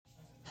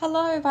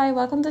Hello, everybody.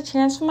 Welcome to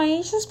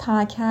Transformations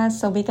Podcast.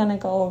 So we're going to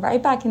go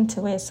right back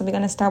into it. So we're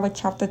going to start with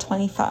chapter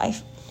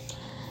 25.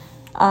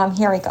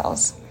 Here it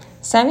goes.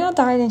 Samuel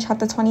died in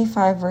chapter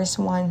 25, verse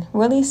 1.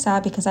 Really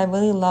sad because I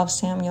really love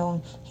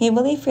Samuel. He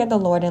really feared the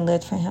Lord and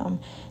lived for him.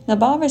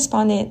 Nabal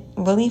responded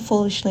really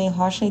foolishly and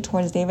harshly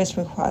towards David's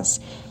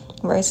request.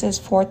 Verses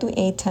 4 through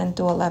 8, 10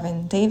 through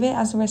 11. David,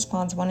 as a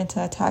response, wanted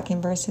to attack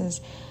in verses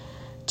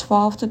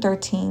 12 to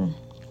 13.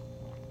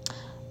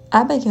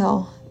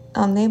 Abigail,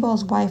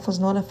 Nabal's wife, was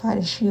notified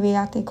and she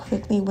reacted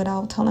quickly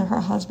without telling her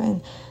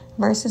husband.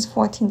 Verses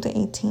 14 to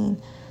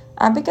 18.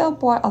 Abigail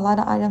brought a lot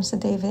of items to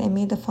David and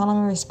made the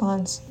following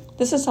response.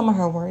 This is some of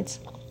her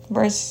words.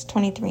 Verse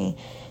 23.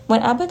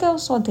 When Abigail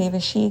saw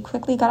David, she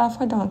quickly got off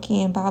her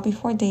donkey and bowed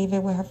before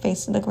David with her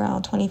face to the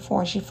ground.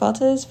 24. She fell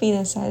to his feet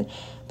and said,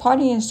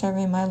 "Pardon your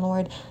servant, my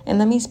lord, and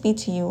let me speak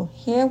to you.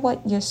 Hear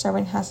what your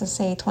servant has to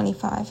say."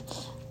 25.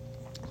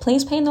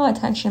 Please pay no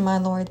attention, my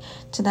lord,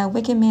 to that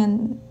wicked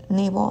man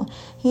Nabal.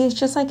 He is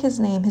just like his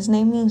name. His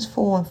name means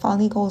fool, and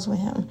folly goes with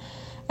him.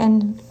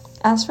 And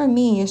as for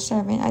me, your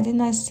servant, I did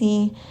not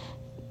see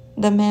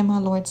the man my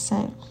lord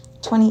sent.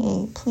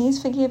 28.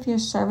 Please forgive your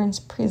servant's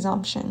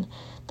presumption.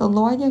 The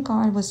Lord your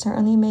God will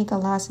certainly make a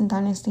lasting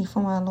dynasty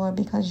for my lord,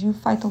 because you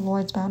fight the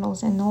Lord's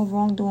battles, and no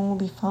wrongdoing will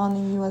be found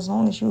in you as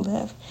long as you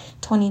live.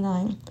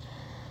 29.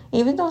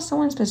 Even though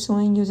someone's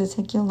pursuing you to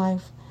take your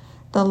life,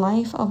 the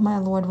life of my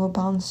Lord will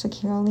bound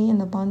securely in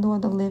the bundle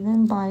of the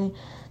living by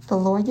the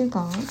Lord your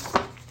God.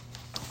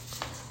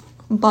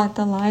 But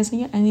the lives of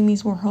your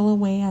enemies will hurl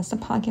away as the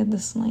pocket of the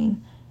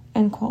slain.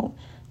 End quote.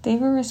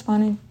 David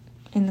responded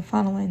in the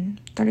following.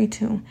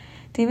 32.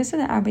 David said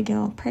to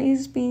Abigail,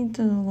 "Praise be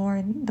to the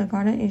Lord, the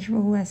God of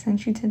Israel, who has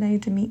sent you today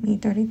to meet me."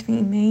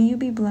 33. May you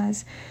be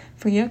blessed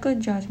for your good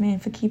judgment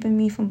and for keeping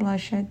me from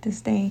bloodshed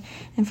this day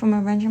and from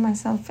avenging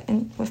myself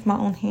with my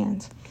own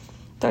hands.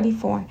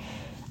 34.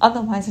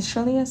 Otherwise, as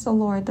surely as the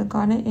Lord, the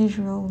God of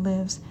Israel,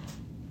 lives,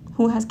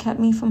 who has kept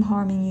me from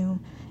harming you,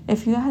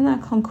 if you had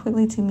not come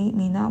quickly to meet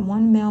me, not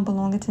one male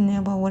belonging to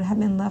Nabal would have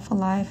been left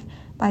alive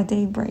by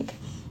daybreak.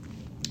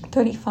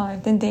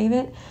 35. Then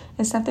David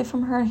accepted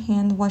from her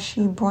hand what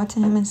she brought to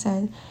him and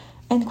said,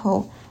 end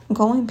quote,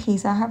 "Go in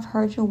peace. I have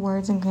heard your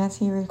words and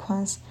granted your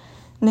request."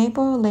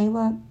 Nabal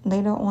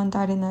later on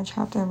died in that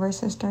chapter,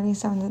 verses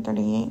 37 to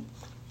 38.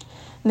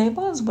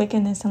 Nabal's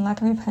wickedness and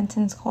lack of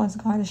repentance caused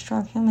God to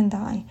strike him and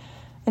die.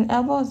 And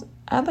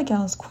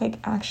Abigail's quick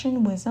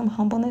action, wisdom,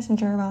 humbleness, and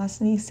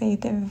generosity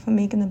saved David from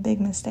making a big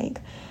mistake.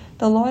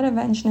 The Lord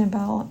avenged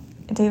Nabal.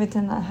 David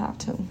did not have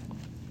to.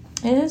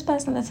 It is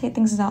best not to take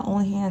things in our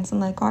own hands and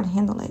let God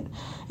handle it.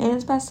 It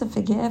is best to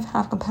forgive,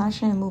 have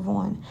compassion, and move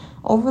on.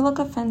 Overlook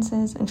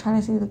offenses and try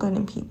to see the good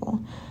in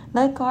people.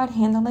 Let God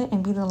handle it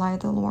and be the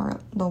light of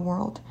the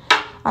world.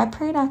 I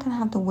pray that I can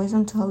have the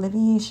wisdom to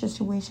alleviate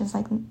situations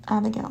like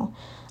Abigail.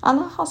 I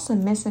know how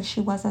submissive she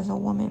was as a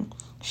woman.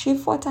 She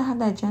fought to have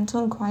that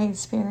gentle and quiet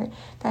spirit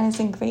that is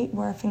in great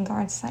worth in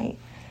God's sight.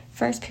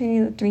 1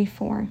 Peter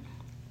 3:4.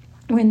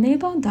 When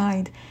Nabal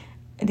died,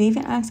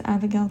 David asked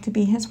Abigail to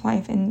be his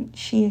wife, and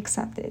she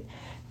accepted.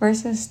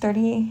 Verses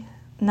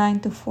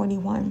 39 to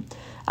 41.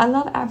 I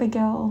love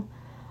Abigail,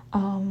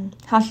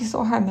 how she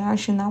saw her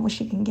marriage and not what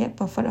she can get,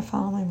 but for the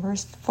following.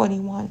 Verse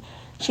 41.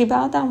 She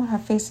bowed down with her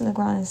face to the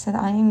ground and said,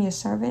 "I am your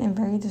servant and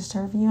ready to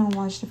serve you and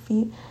wash the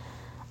feet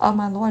of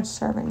my Lord's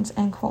servants."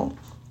 End quote.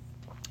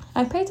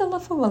 I pray to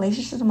look for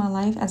relationships in my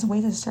life as a way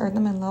to serve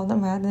them and love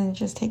them rather than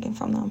just take it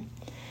from them.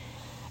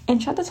 In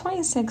chapter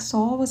 26,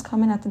 Saul was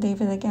coming after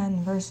David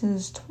again,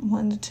 verses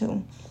 1 to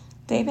 2.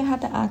 David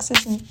had the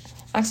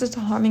access to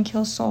harm and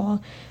kill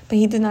Saul, but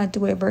he did not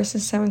do it,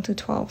 verses 7 to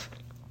 12.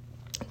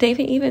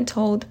 David even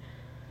told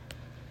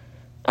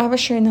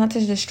Abishai not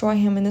to destroy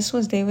him, and this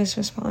was David's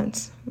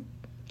response.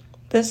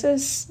 This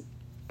is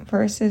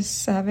verses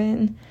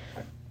 7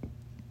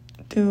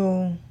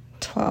 through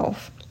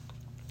 12.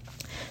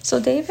 So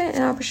David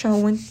and Abishai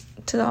went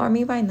to the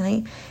army by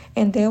night,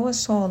 and there was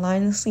Saul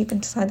lying asleep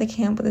inside the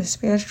camp with a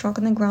spear struck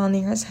on the ground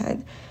near his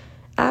head.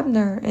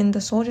 Abner and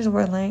the soldiers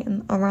were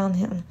lying around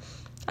him.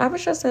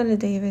 Abishai said to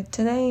David,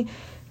 "Today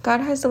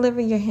God has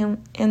delivered your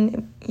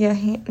enemy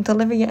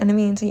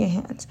into your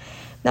hands.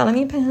 Now let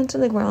me pin him to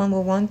the ground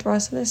with one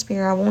thrust of the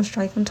spear. I won't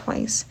strike him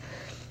twice."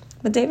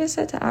 But David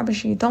said to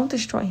Abishai, "Don't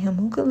destroy him.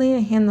 Who could lay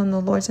a hand on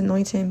the Lord's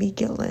anointed and be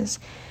guiltless?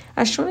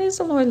 As surely as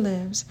the Lord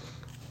lives,"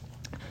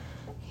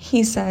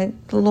 he said,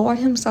 "the Lord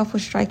himself will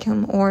strike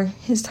him, or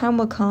his time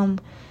will come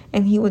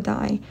and he will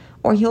die,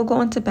 or he'll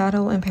go into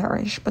battle and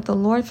perish. But the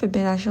Lord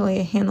forbid I shall lay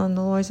a hand on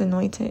the Lord's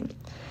anointed.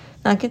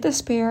 Now get the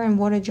spear and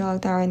water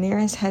jug that are near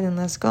his head and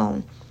let's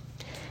go."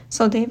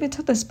 So David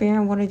took the spear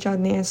and water jug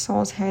near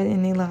Saul's head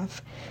and they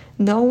left.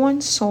 No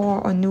one saw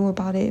or knew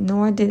about it,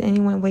 nor did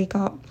anyone wake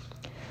up.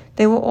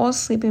 They were all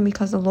sleeping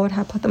because the Lord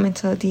had put them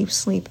into a deep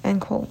sleep.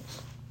 End quote.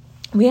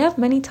 We have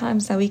many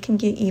times that we can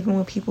get even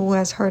with people who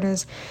has hurt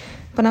us,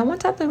 but I want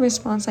to have the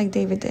response like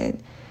David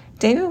did.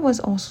 David was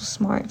also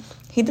smart.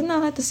 He did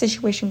not let the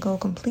situation go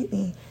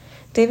completely.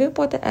 David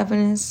brought the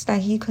evidence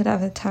that he could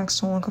have attacked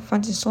Saul and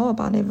confronted Saul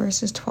about it,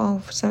 verses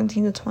 12,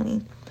 17 to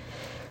 20.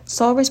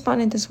 Saul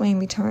responded this way in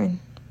return.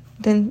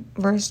 Then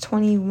verse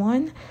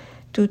 21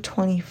 through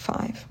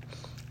 25.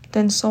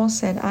 Then Saul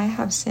said, I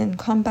have sinned.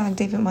 Come back,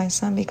 David, my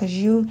son, because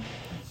you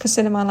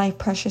consider my life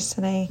precious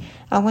today.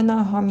 I will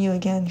not harm you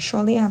again.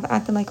 Surely I have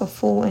acted like a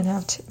fool and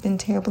have been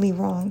terribly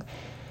wrong.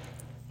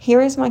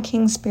 Here is my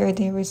king's spear,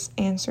 David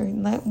answered.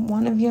 Let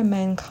one of your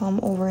men come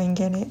over and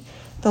get it.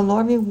 The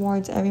Lord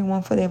rewards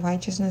everyone for their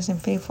righteousness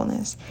and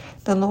faithfulness.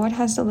 The Lord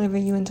has delivered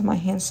you into my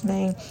hands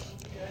today,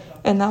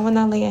 and I will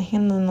not lay a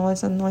hand on the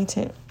Lord's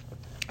anointed.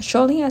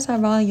 Surely as I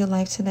value your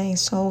life today,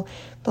 so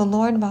the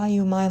Lord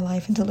value my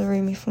life and deliver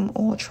me from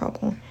all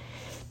trouble.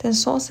 Then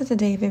Saul said to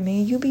David,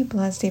 May you be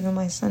blessed, David,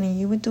 my son, and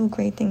you would do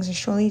great things and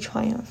surely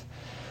triumph.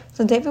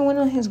 So David went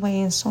on his way,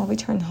 and Saul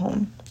returned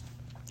home.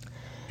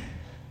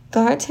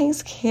 God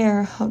takes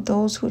care of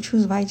those who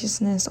choose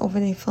righteousness over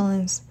their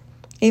feelings.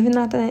 Even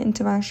after that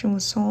interaction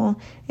with Saul,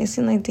 it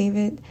seemed like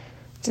David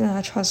did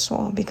not trust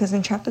Saul, because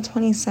in chapter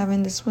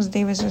 27, this was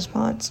David's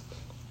response.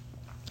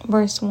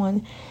 Verse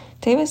 1,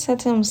 David said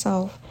to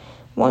himself,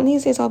 one of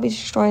these days I'll be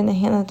destroyed in the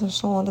hand of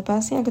Saul. The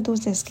best thing I could do is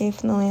to escape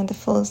from the land of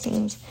the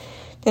Philistines.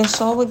 Then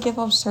Saul would give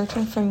up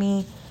searching for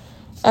me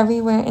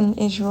everywhere in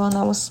Israel, and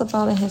I would slip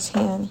out of his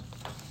hand.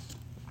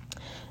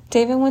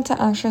 David went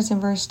to Achish in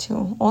verse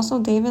 2. Also,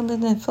 David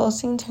lived in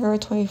Philistine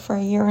territory for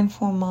a year and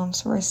 4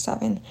 months, verse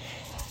 7.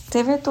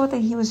 David thought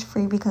that he was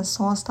free because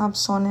Saul stopped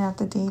sought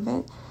after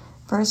David,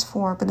 verse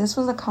 4. But this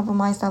was a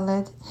compromise that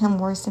led him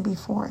worse than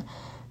before.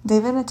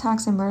 David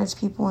attacks and murders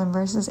people in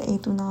verses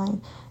 8 through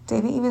 9.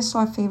 David even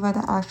sought favor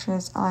at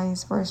Achish's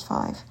eyes, verse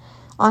 5.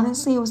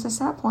 Honestly, it was a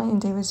sad point in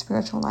David's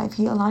spiritual life.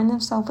 He aligned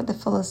himself with the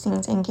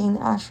Philistines and gained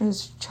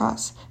Achish's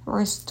trust,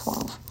 verse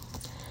 12.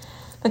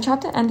 The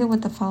chapter ended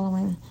with the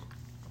following.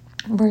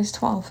 Verse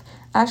 12.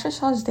 Achish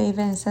charged David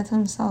and said to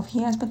himself,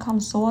 He has become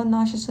so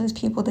obnoxious to his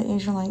people, the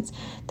Israelites,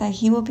 that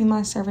he will be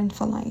my servant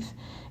for life.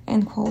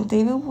 End quote.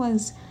 David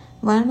was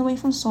running away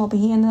from Saul, but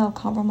he ended up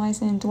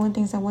compromising and doing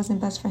things that wasn't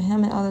best for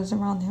him and others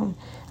around him.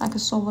 I could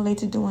so relate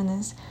to doing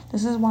this.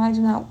 This is why I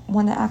do not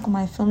want to act on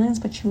my feelings,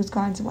 but choose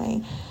God's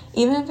way.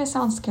 Even if it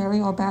sounds scary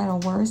or bad or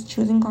worse,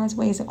 choosing God's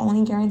way is the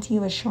only guarantee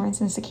of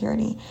assurance and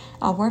security.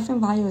 Our worth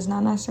and value is not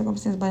in our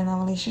circumstances, but in our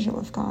relationship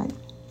with God.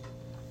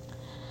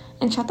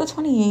 In chapter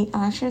 28,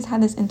 Achish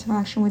had this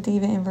interaction with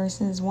David in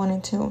verses 1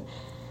 and 2.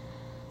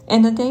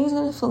 In the days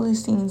of the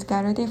Philistines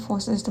gathered their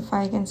forces to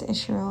fight against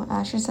Israel,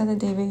 Achish said to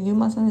David, You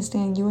must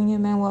understand, you and your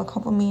men will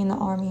accompany me in the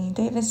army.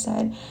 David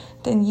said,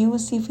 Then you will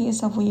see for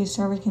yourself what your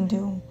servant can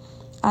do.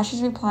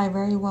 Achish replied,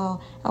 Very well,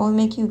 I will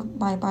make you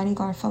my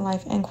bodyguard for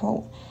life. End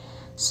quote.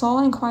 Saul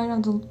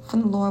inquired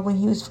from the Lord when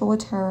he was filled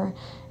with terror,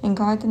 and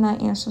God did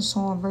not answer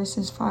Saul,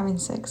 verses 5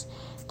 and 6.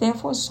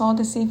 Therefore Saul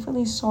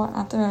deceitfully sought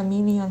after a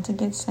medium to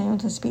get Samuel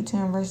to speak to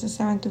him, verses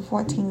 7 through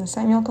 14.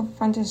 Samuel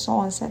confronted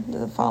Saul and said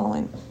the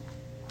following,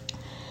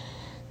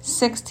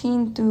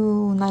 16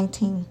 through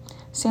 19.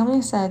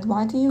 Samuel said,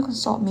 Why do you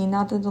consult me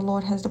now that the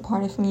Lord has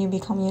departed from you and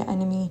become your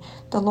enemy?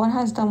 The Lord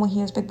has done what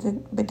he has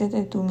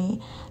predicted through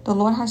me. The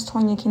Lord has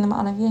torn your kingdom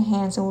out of your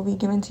hands and will be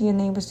given to your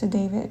neighbors, to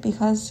David.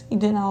 Because you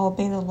did not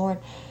obey the Lord,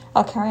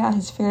 I'll carry out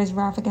his fierce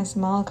wrath against the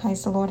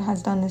Amalekites. The Lord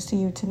has done this to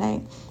you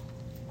today.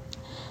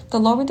 The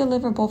Lord will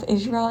deliver both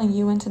Israel and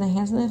you into the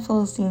hands of the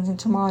Philistines, and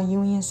tomorrow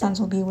you and your sons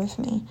will be with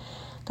me.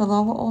 The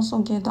Lord will also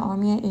give the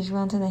army of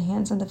Israel into the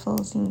hands of the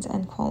Philistines.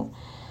 End quote.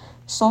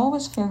 Saul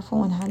was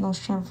fearful and had no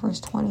strength, verse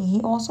 20. He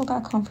also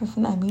got comfort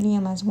from that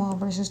medium as well,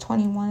 verses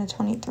 21 to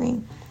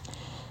 23.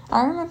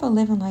 I remember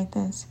living like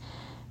this.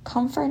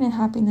 Comfort and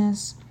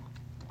happiness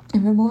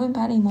and removing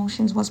bad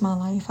emotions was my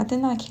life. I did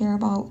not care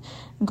about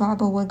God,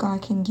 but what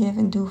God can give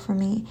and do for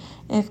me.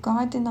 If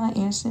God did not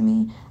answer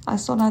me, I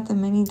sought after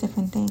many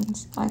different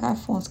things. I got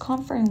false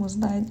comfort and was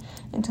led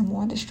into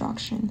more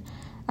destruction.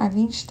 I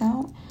reached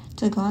out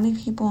to godly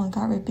people and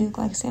got rebuked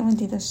like Samuel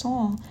did to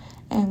Saul,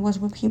 and was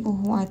with people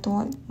who I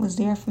thought was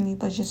there for me,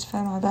 but just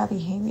fed my bad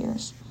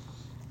behaviors.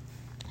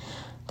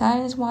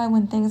 That is why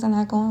when things are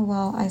not going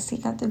well, I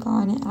seek after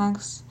God and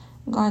ask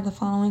God the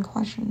following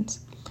questions.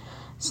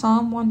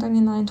 Psalm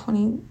 139,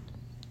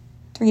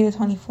 23 to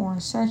 24.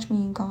 Search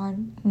me,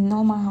 God,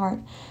 know my heart.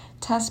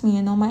 Test me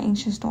and know my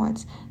anxious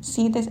thoughts.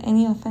 See if there's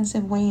any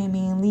offensive way in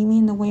me and lead me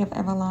in the way of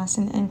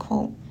everlasting. End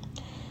quote.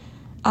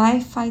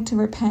 I fight to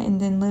repent and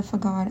then live for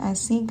God. I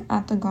seek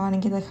after God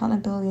and get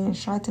accountability and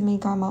strive to make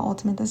God my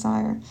ultimate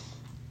desire.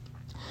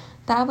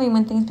 That way,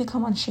 when things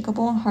become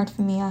unshakable and hard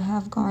for me, I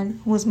have God,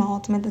 who is my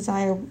ultimate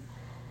desire,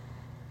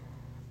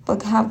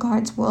 but have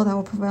God's will that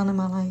will prevail in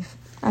my life.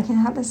 I can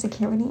have the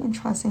security and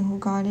trust in who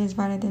God is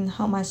rather than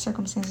how my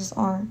circumstances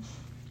are.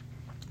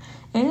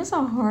 It is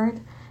a hard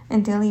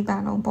and daily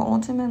battle, but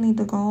ultimately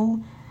the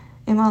goal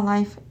in my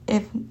life,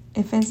 if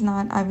it's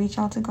not, I reach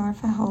out to God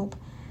for help,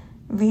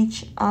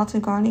 reach out to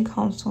godly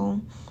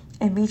counsel,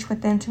 and reach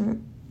within to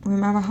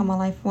remember how my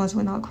life was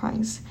without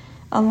Christ.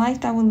 A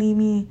life that will leave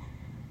me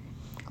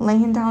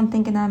laying down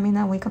thinking that I may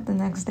not wake up the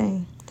next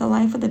day. The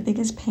life with the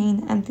biggest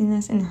pain,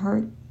 emptiness, and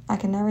hurt I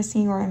can never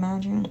see or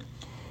imagine.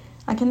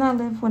 I cannot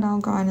live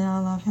without God, and I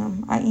love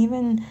him. I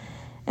even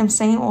am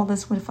saying all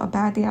this with a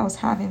bad day I was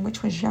having,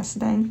 which was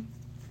yesterday.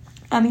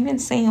 I'm even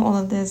saying all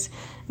of this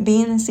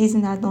being in a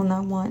season that I do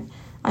not want.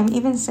 I'm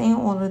even saying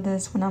all of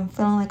this when I'm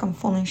feeling like I'm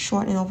falling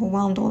short and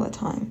overwhelmed all the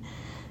time.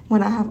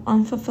 When I have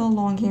unfulfilled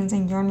longings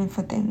and yearning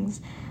for things.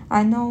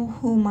 I know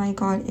who my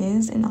God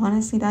is, and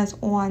honestly, that's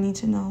all I need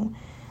to know.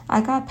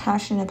 I got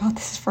passionate about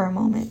this for a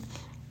moment.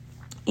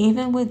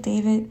 Even though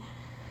David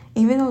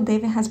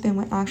has been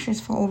with Achish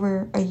for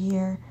over a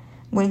year,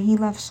 when he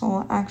left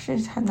Saul,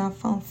 Achish had not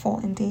found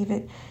fault in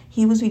David.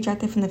 He was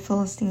rejected from the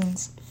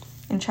Philistines.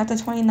 In chapter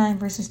 29,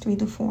 verses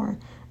 3-4,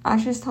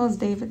 Achish tells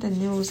David the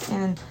news,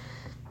 and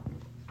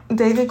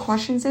David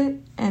questions it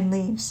and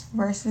leaves.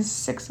 Verses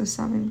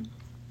 6-11.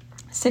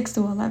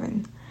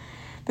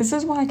 This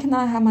is why I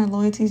cannot have my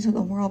loyalty to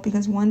the world,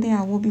 because one day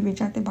I will be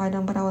rejected by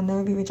them, but I will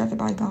never be rejected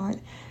by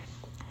God.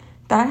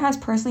 That has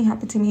personally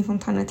happened to me from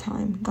time to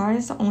time. God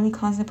is the only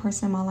constant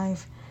person in my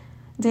life.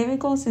 David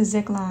goes to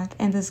Ziklag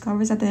and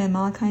discovers that the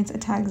Amalekites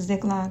attacked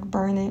Ziklag,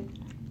 burn it,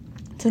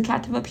 took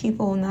captive a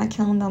people, not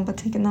killing them, but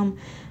taking them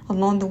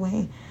along the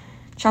way.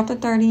 Chapter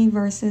 30,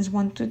 verses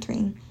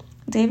 1-3.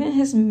 David and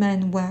his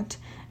men wept,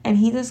 and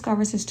he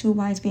discovers his 2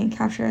 wives being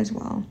captured as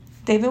well.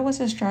 David was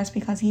distressed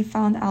because he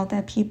found out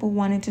that people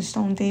wanted to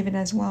stone David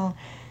as well.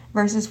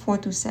 Verses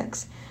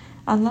 4-6.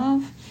 I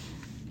love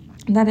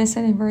that it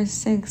said in verse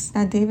 6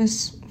 that David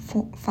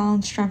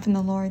found strength in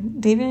the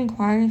Lord. David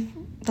inquired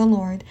the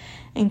Lord,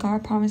 and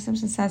God promised him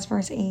success.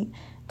 Verse 8.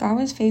 God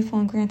was faithful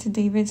and granted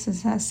David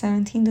success.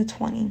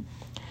 17-20.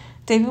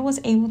 David was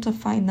able to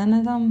fight. None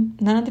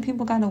of the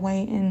people got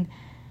away, and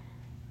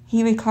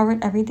he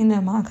recovered everything the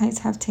Amalekites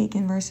have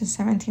taken. Verses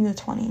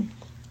 17-20.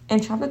 In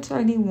chapter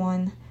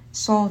 31,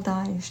 Saul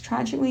dies.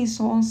 Tragically,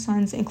 Saul's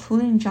sons,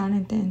 including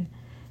Jonathan,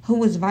 who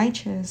was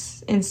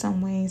righteous in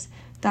some ways,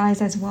 dies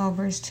as well.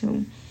 Verse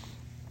 2.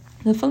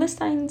 The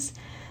Philistines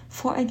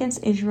fought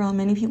against Israel.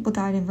 Many people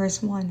died in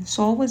verse 1.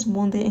 Saul was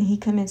wounded and he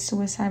commits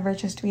suicide.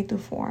 Verses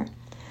 3-4.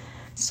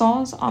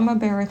 Saul's armor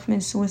bearer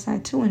commits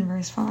suicide too in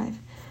verse 5.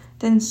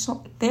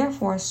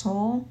 Therefore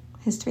Saul,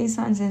 his 3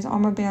 sons, and his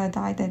armor bearer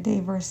died that day.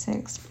 Verse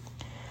 6.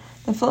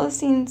 The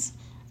Philistines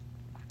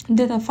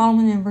did the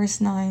following in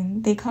verse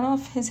 9. They cut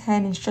off his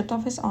head and stripped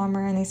off his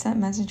armor, and they sent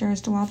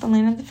messengers throughout the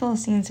land of the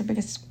Philistines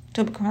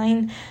to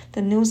proclaim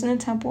the news in the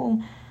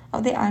temple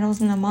of the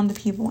idols and among the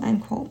people.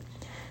 End quote.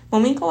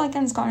 When we go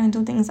against God and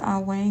do things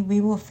our way, we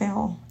will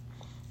fail.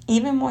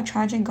 Even more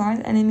tragic,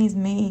 God's enemies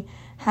may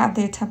have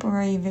their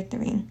temporary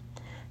victory.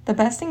 The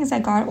best thing is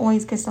that God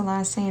always gets the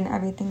last say in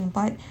everything,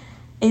 but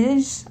it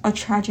is a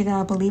tragedy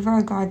that a believer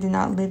of God did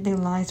not live their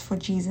lives for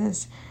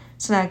Jesus,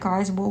 so that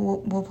God's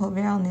will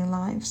prevail in their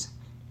lives.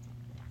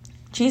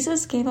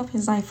 Jesus gave up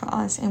his life for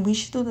us, and we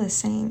should do the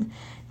same.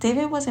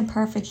 David wasn't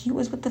perfect. He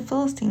was with the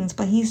Philistines,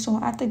 but he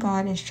sought after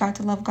God and strived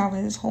to love God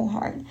with his whole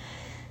heart.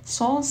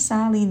 Saul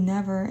sadly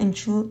never and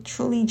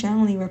truly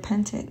genuinely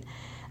repented.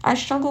 I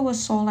struggle with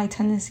Saul-like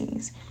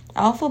tendencies.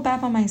 I'll feel bad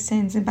about my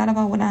sins and bad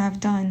about what I have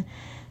done,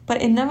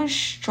 but it never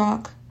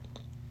struck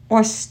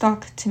or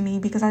stuck to me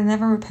because I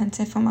never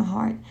repented from my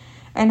heart,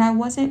 and I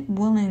wasn't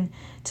willing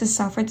to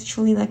suffer to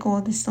truly let go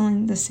of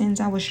the sins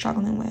I was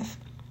struggling with.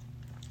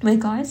 With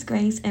God's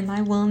grace and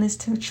my willingness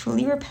to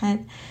truly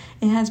repent,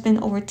 it has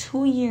been over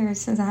 2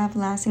 years since I have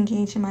last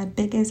engaged in my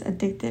biggest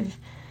addictive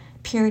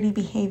purity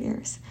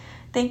behaviors.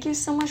 Thank you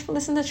so much for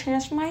listening to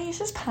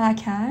Transformations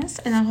podcast,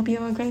 and I hope you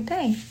have a great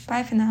day.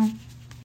 Bye for now.